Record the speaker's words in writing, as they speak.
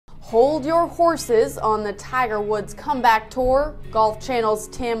Hold your horses on the Tiger Woods comeback tour. Golf Channel's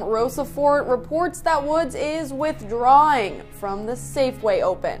Tim Rosafort reports that Woods is withdrawing from the Safeway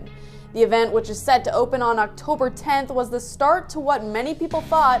Open. The event, which is set to open on October 10th, was the start to what many people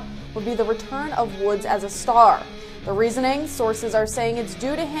thought would be the return of Woods as a star. The reasoning, sources are saying it's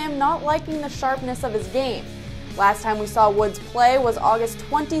due to him not liking the sharpness of his game. Last time we saw Woods play was August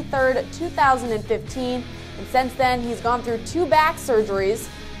 23rd, 2015, and since then he's gone through 2 back surgeries.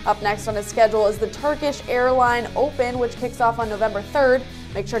 Up next on his schedule is the Turkish Airline Open, which kicks off on November 3rd.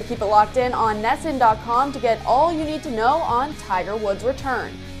 Make sure to keep it locked in on NESN.com to get all you need to know on Tiger Woods'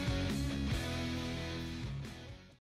 return.